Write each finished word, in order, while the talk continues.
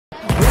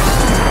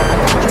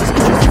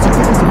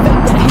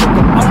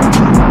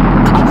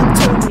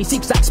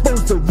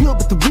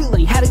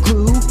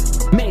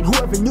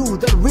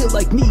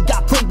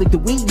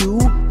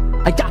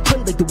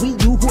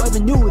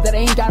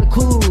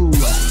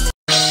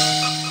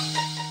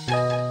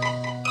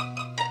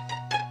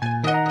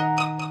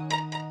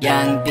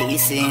young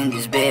beast in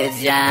this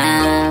bitch,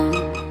 yeah.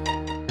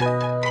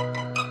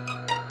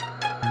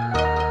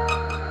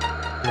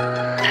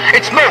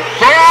 It's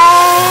MoFlo!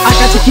 I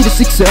got the key to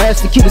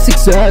success, the key to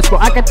success.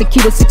 Well, I got the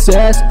key to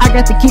success. I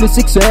got the key to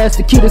success,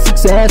 the key to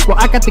success. Well,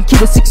 I got the key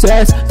to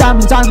success.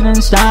 Diamonds on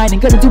and shining,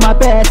 gonna do my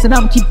best, and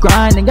I'ma keep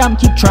grinding, I'ma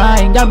keep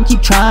trying, I'ma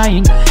keep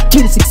trying.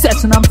 Key to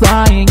success, and I'm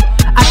flying.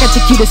 I got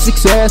the key to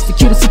success, the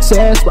key to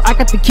success. Well, I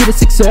got the key to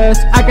success.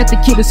 I got the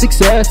key to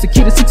success, the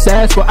key to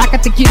success. Well, I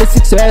got the key to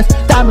success.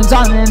 Diamonds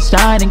on and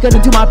shining,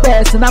 gonna do my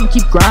best, and I'ma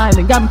keep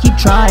grinding, I'ma keep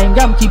trying,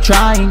 I'ma keep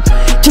trying.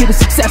 Key to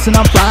success, and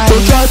I'm flying.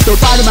 Don't trust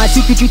nobody, my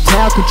secret you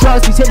tell. Can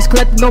trust these haters,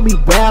 collect know me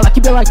well. I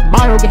keep it like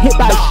Mario, get hit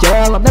by a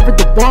shell. I'm never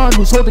the one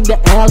who's holding the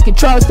L. Can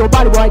trust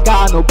nobody, well I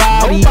got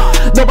nobody.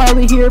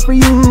 Nobody here for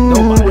you.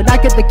 When I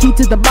get the key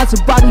to the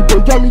Maserati,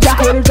 boy, only your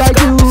haters are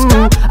you.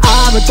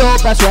 I'm a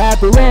dope ass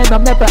rapper and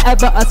I'm never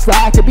ever a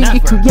slacker. Being a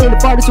creative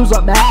artist was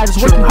what matters.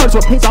 Working hard is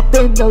what pays off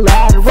in the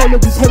ladder. Rolling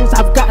these haters,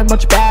 I've gotten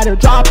much better.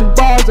 Dropping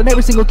balls on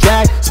every single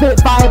track. Spit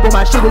fire, but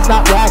my shit is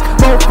not whack.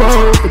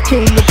 MoFlo is the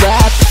king of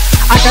rap.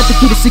 I got the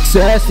key to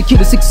success, the key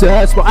to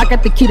success. Well, I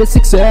got the key to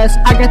success.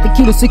 I got the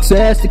key to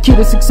success, the key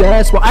to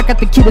success. Well, I got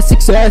the key to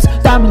success.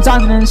 Diamonds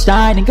on and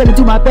shining, gonna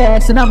do my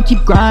best, and I'ma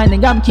keep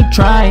grinding, I'ma keep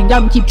trying,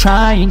 I'ma keep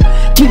trying.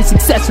 Key to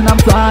success, and I'm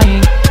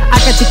flying. I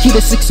got the key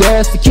to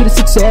success, the key to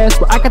success.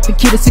 Well, I got the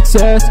key to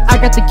success. I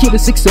got the key to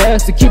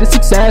success, the key to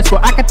success.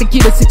 Well, I got the key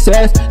to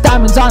success.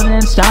 Diamonds on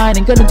and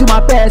shining, gonna do my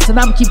best, and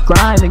I'ma keep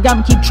grinding,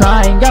 I'ma keep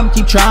trying, I'ma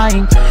keep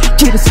trying.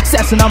 Key to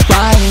success, and I'm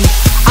flying.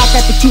 I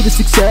got the key to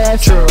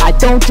success. I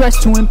don't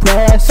dress to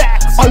impress.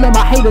 All of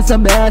my haters a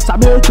mess. I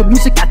make the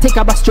music, I take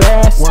out my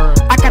stress.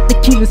 I got the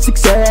key to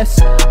success,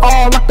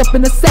 all locked up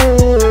in the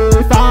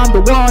safe. I'm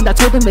the one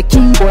that's holding the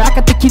key, boy. I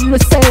got the key to the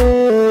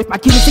safe. My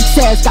key to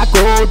success got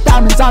gold,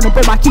 diamonds on it,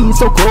 but my key is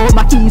so cold.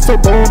 My key is so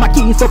bold, my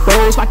key is so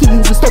froze. My key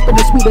is as dope and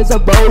as sweet as a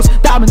rose.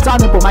 Diamonds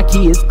on it, but my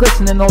key is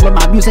glistening. All of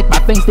my music, my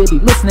fans, they be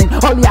listening.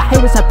 All of your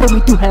haters have put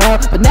me through hell,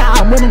 but now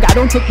I'm winning, I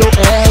don't take no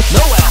L's.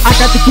 I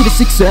got the key to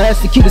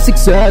success, the key to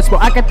success. Well,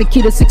 I got the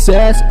key to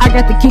success. I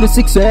got the key to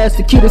success,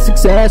 the key to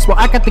success. Well,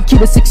 I got the key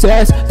to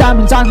success.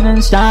 Diamonds on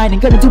and shining,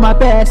 gonna do my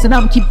best, and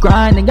I'ma keep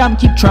grinding, I'ma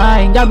keep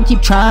trying, I'ma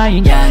keep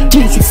trying.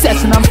 Key to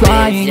success, and I'm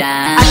flying.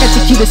 I got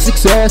the key to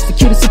success, the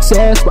key to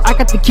success. Well, I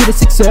got the key to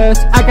success.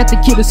 I got the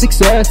key to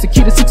success, the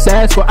key to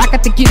success. Well, I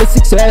got the key to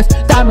success.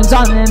 Diamonds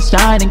on and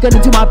shining,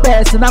 gonna do my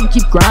best, and I'ma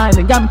keep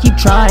grinding, I'ma keep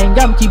trying,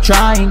 I'ma keep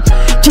trying.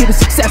 Key to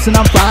success, and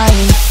I'm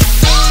flying.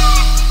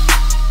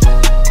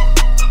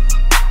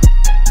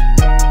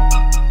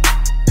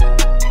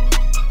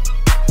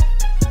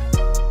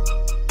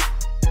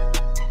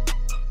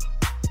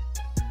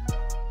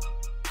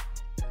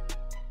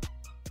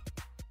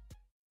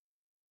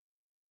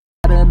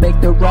 Make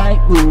the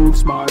right move,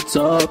 smarts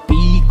up,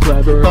 be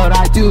clever. But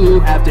I do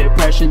have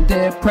depression.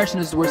 Depression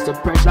is the worst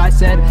depression. I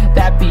said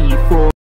that before.